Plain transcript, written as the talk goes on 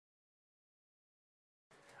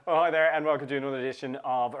Oh, hi there, and welcome to another edition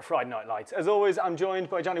of Friday Night Lights. As always, I'm joined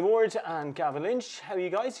by Johnny Ward and Gavin Lynch. How are you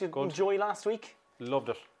guys? You enjoy last week? Loved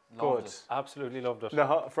it. Good. Absolutely loved it.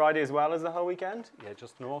 The Friday as well as the whole weekend? Yeah,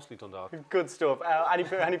 just mostly Dundalk. Good stuff.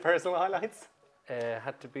 Any personal highlights?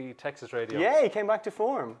 Had to be Texas radio. Yeah, he came back to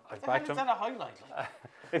form. I've backed him. Is that a highlight?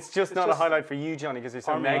 It's just not a highlight for you, Johnny, because you're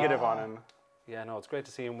so negative on him. Yeah, no, it's great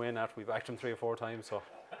to see him win after we backed him 3 or 4 times. So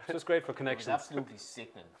it's just great for connections. It's absolutely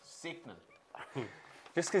sickening. Sickening.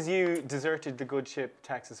 Just because you deserted the good ship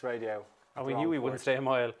Texas radio. And we knew he wouldn't stay a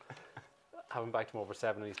mile. Haven't backed him over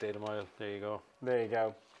 7 and he stayed a mile. There you go. There you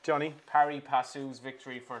go. Johnny? Parry Passu's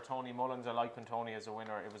victory for Tony Mullins. I like when Tony as a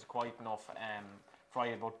winner. It was quite enough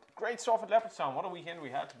Friday, but great stuff at Leopardstown. What a weekend we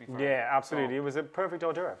had, to be fair. Yeah, absolutely. It was a perfect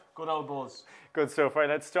hors d'oeuvre. Good old buzz. Good stuff. Right,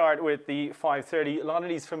 let's start with the 5:30. A lot of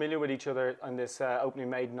these familiar with each other on this opening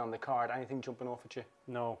maiden on the card. Anything jumping off at you?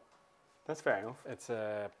 No. That's fair enough. It's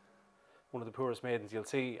one of the poorest maidens you'll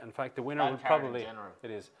see. In fact, the winner Bad will card probably... in general.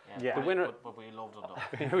 It is. Yeah. The winner... But we loved it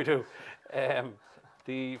though. Yeah, we do.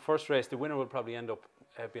 The first race, the winner will probably end up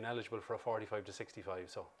being eligible for a 45 to 65,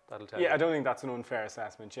 so that'll tell you. Yeah, I don't think that's an unfair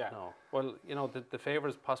assessment, yeah. No. Well, you know, the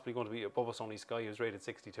favourite is possibly going to be above us only Sky, who's rated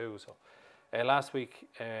 62, so... last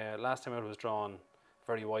time out it was drawn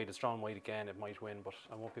very wide. It's drawn wide again, it might win, but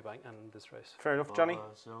I won't be banking on this race. Fair enough, Johnny.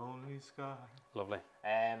 Only sky. Lovely.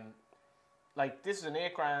 Like, this is an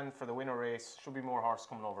 £8,000 for the winner race. Should be more horse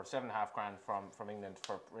coming over. $7.5 grand from England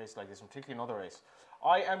for a race like this, and particularly another race.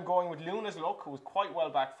 I am going with Luna's Luck, who was quite well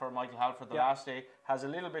back for Michael Halford the last day. Has a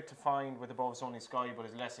little bit to find with Above Us Only Sky, but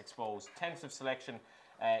is less exposed. Tentative selection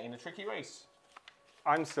in a tricky race.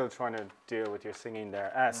 I'm still trying to deal with your singing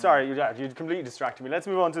there. Sorry, you completely distracted me. Let's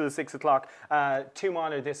move on to the 6 o'clock.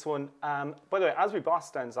 2-miler, this one. By the way, as we boss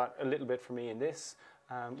stands out a little bit for me in this.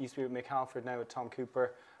 Used to be with Mick Halford, now with Tom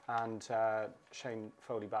Cooper and Shane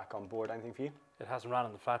Foley back on board. Anything for you? It hasn't ran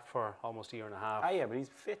on the flat for almost a year and a half. Ah, yeah, but he's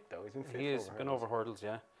fit though. He's been fit. He has been over hurdles,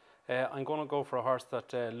 yeah. I'm going to go for a horse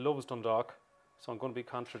that loves Dundalk. So I'm going to be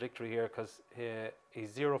contradictory here because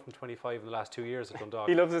he's 0 from 25 in the last 2 years at Dundalk.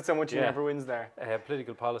 He loves it so much he never wins there.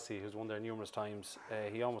 Political Policy, who's won there numerous times.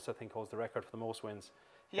 He almost, I think, holds the record for the most wins.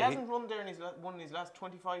 He hasn't run there in won his last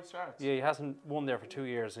 25 starts. Yeah, he hasn't won there for 2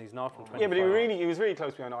 years, and he's not from 25. Yeah, but he was really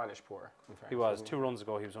close behind Eilish Poor. He was. 2 runs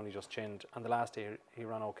ago, he was only just chinned, and the last day he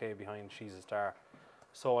ran okay behind She's a Star.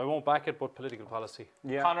 So I won't back it, but Political Policy.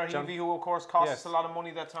 Yeah, Connor Heavey, who of course cost us a lot of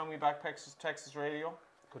money that time we backed Texas Radio.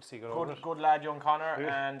 Good to see you. Good lad, young Connor,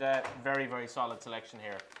 and very, very solid selection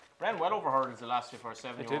here. Ran well over hurdles the last year for a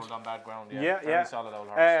 7-year-old on bad ground. Very solid old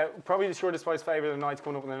horse. Probably the shortest price favourite of the night's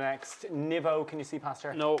coming up in the next. Nivo, can you see past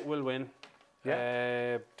her? No, will win.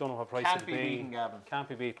 Yeah. Don't know what price Can't it'll be beaten, Gavin. Can't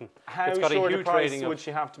be beaten. How short a price would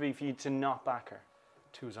she have to be for you to not back her?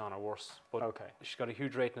 2's on or worse. But okay. She's got a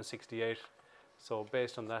huge rating of 68. So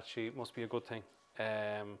based on that, she must be a good thing.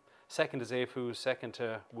 Second is Afu, second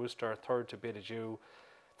to Worcester, third to Bidiju.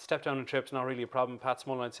 Step down in trips, not really a problem. Pat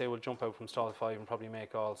Smullen, I'd say, will jump out from stall 5 and probably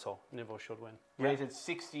make all, so Nivo should win. Rated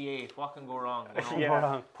 68, what can go wrong? You know?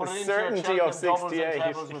 Yeah. Put it into certainty your of 68.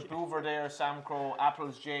 Doubles with Bouverdare, Sam Crow,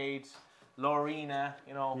 Apples Jade, Lorena,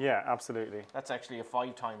 you know. Yeah, absolutely. That's actually a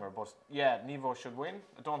 5-timer, but yeah, Nivo should win.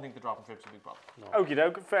 I don't think the drop in trips will be a problem. No. Okie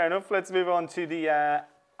doke, fair enough. Let's move on to the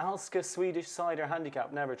Alska Swedish Cider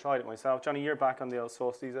Handicap. Never tried it myself. Johnny, you're back on the old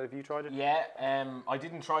sauce. Have you tried it? Yeah, I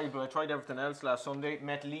didn't try it, but I tried everything else last Sunday.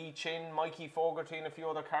 Met Lee Chin, Mikey Fogarty and a few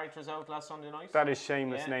other characters out last Sunday night. That is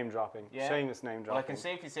shameless name dropping. Yeah. Shameless name dropping. Well, I can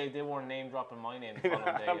safely say they weren't name dropping my name the following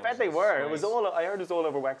day. I bet they were. It was all. I heard it was all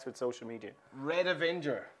over Wexford social media. Red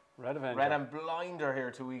Avenger. Red and Blinder here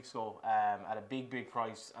 2 weeks ago at a big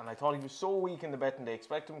price, and I thought he was so weak in the betting. They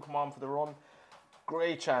expect him to come on for the run.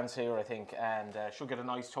 Great chance here, I think, and should get a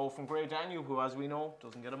nice toe from Grey Daniel, who, as we know,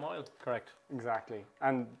 doesn't get a mile. Correct. Exactly.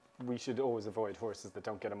 And we should always avoid horses that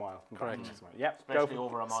don't get a mile. Correct. Yeah, especially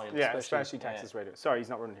over a mile. Yeah, especially Texas Radio. Sorry, he's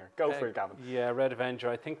not running here. Go for it, Gavin. Yeah, Red Avenger.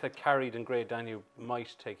 I think that Carried and Grey Daniel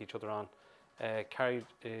might take each other on. Carried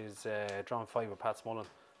is drawn 5 with Pat Smullen.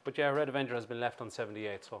 But yeah, Red Avenger has been left on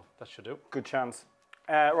 78, so that should do. Good chance.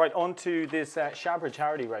 Right, on to this Shabra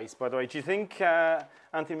charity race, by the way. Do you think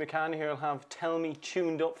Anthony McCann here will have Tell Me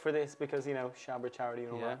tuned up for this? Because, you know, Shabra charity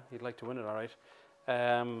and all that. Yeah, he'd like to win it, all right.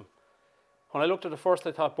 When I looked at the first,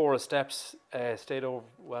 I thought Boris Steps stayed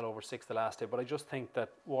well over 6 the last day, but I just think that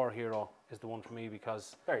War Hero is the one for me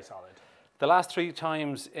because... Very solid. The last 3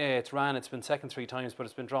 times it's been second 3 times, but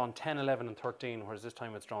it's been drawn 10, 11 and 13, whereas this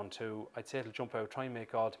time it's drawn 2. I'd say it'll jump out, try and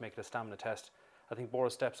make all to make it a stamina test. I think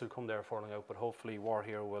Boris Steps will come there falling out, but hopefully War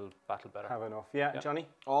Hero will battle better. Have enough. Yeah, Johnny?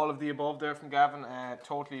 All of the above there from Gavin,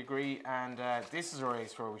 totally agree. And this is a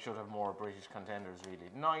race where we should have more British contenders, really.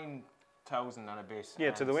 9 1,000 and a bit.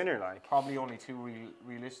 Yeah, to the winner, like. Probably only two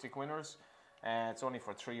realistic winners. It's only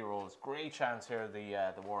for 3-year-olds. Great chance here,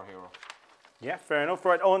 the War Hero. Yeah, fair enough.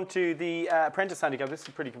 Right, on to the Apprentice Handicap. This is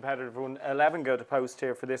a pretty competitive one. 11 go to post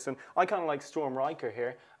here for this one. I kind of like Storm Riker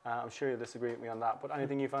here. I'm sure you'll disagree with me on that, but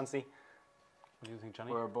anything you fancy? What do you think,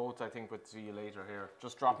 Johnny? We're both, I think, with See You Later here.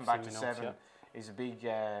 Just dropping back to 7 is a big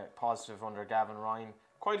positive under Gavin Ryan.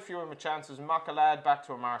 Quite a few of them chances. Macalad back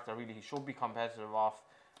to a mark that really he should be competitive off.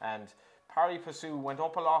 And Pari Pasu went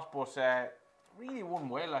up a lot, but really won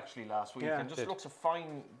well actually last week. And just looks a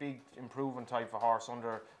fine, big, improving type of horse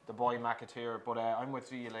under the boy McAteer. But I'm with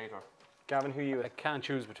See You Later. Gavin, who are you with? I can't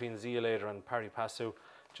choose between See You Later and Pari Pasu.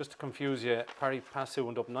 Just to confuse you, Pari Pasu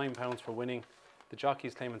went up £9 for winning. The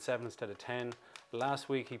jockey's claiming 7 instead of 10. Last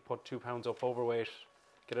week he put £2 up overweight.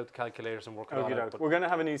 Get out the calculators and work it all out. We're going to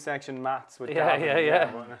have a new section, maths, with Gavin. Yeah.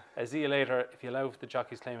 See You Later, if you allow the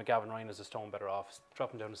jockey's claim of Gavin Ryan as a stone better off,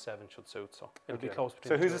 dropping down to 7 should suit. So it'll be close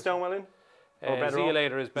between So who's the stone well in? See You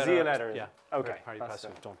Later is better. See You Later. Yeah. Okay. Pari Pasu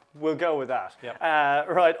done. We'll go with that. Yeah.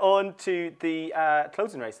 Right, on to the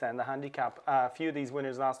closing race then, the handicap. A few of these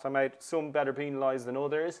winners last time out, some better penalised than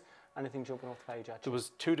others. Anything jumping off the page at you? There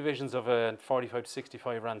was 2 divisions of a 45 to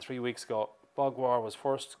 65 ran 3 weeks ago. Bog War was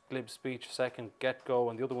first, Glib Speech second, Get Go,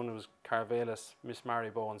 and the other one was Carvelis, Miss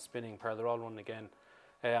Maribo and Spinning Pearl. They're all running again.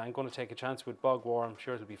 I'm going to take a chance with Bog War. I'm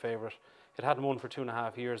sure it'll be favourite. It hadn't won for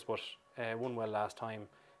 2.5 years, but won well last time.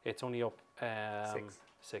 It's only up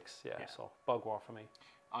 6, yeah. So Bog War for me.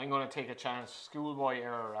 I'm going to take a chance. Schoolboy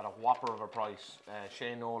Error at a whopper of a price.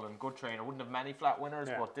 Shane Nolan, good trainer. Wouldn't have many flat winners,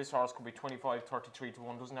 but this horse could be 25, 33 to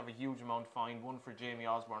 1. Doesn't have a huge amount to find. One for Jamie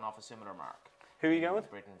Osborne off a similar mark. Who are you going with?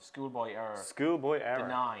 Britain. Schoolboy Error. Schoolboy Error. The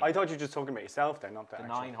 9. I thought you were just talking about yourself there, not the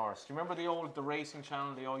 9 horse. Do you remember the racing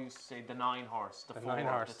channel? They always used to say the 9 horse, the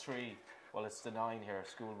 4, the 3. Well, it's the 9 here,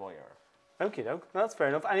 Schoolboy Error. Okay, that's fair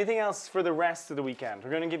enough. Anything else for the rest of the weekend? We're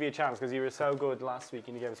going to give you a chance because you were so good last week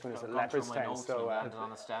and you gave us winners at Leopardstown. So landed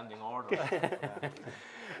on a standing order.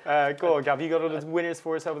 go on, Gav. You got all the winners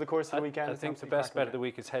for us over the course of the weekend? I think the best bet of the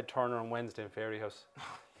week is Head Turner on Wednesday in Fairyhouse.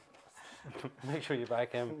 Make sure you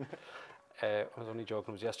back him. I was only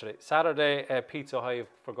joking, it was yesterday. Saturday, Pizza Hive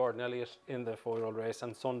for Gordon Elliott in the 4-year-old race.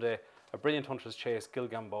 And Sunday, a Brilliant Hunter's Chase, Gil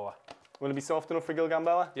Gamboa. Will it be soft enough for Gil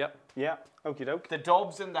Gamboa? Yep. Yeah, okie doke. The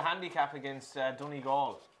Dubs in the handicap against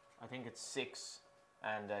Donegal. I think it's 6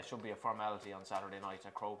 and should be a formality on Saturday night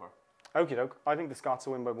at Croker. Okie doke. I think the Scots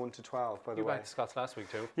will win by 1 to 12, by the way. You backed the Scots last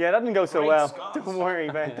week too. Yeah, that didn't go so Great well. Scots. Don't worry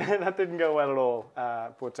about that. That didn't go well at all.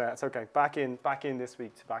 But it's okay. Back in this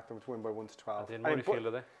week to back them to win by 1 to 12. They in Murrayfield,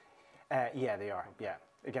 are they? Yeah, they are. Yeah,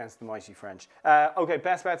 against the mighty French. Okay,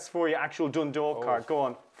 best bets for your actual Dundalk card. Go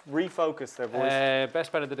on, refocus there, boys.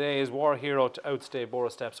 Best bet of the day is War Hero to outstay Borough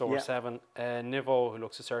Steps over 7. Nivo, who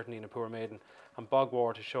looks a certainty in a poor maiden, and Bog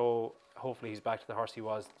War to show. Hopefully he's back to the horse he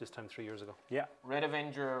was this time 3 years ago. Yeah. Red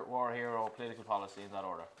Avenger, War Hero, Political Policy in that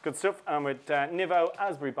order. Good stuff. And with Nivo,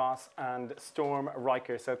 Asbury Boss, and Storm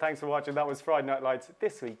Riker. So thanks for watching. That was Friday Night Lights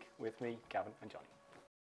this week with me, Gavin and Johnny.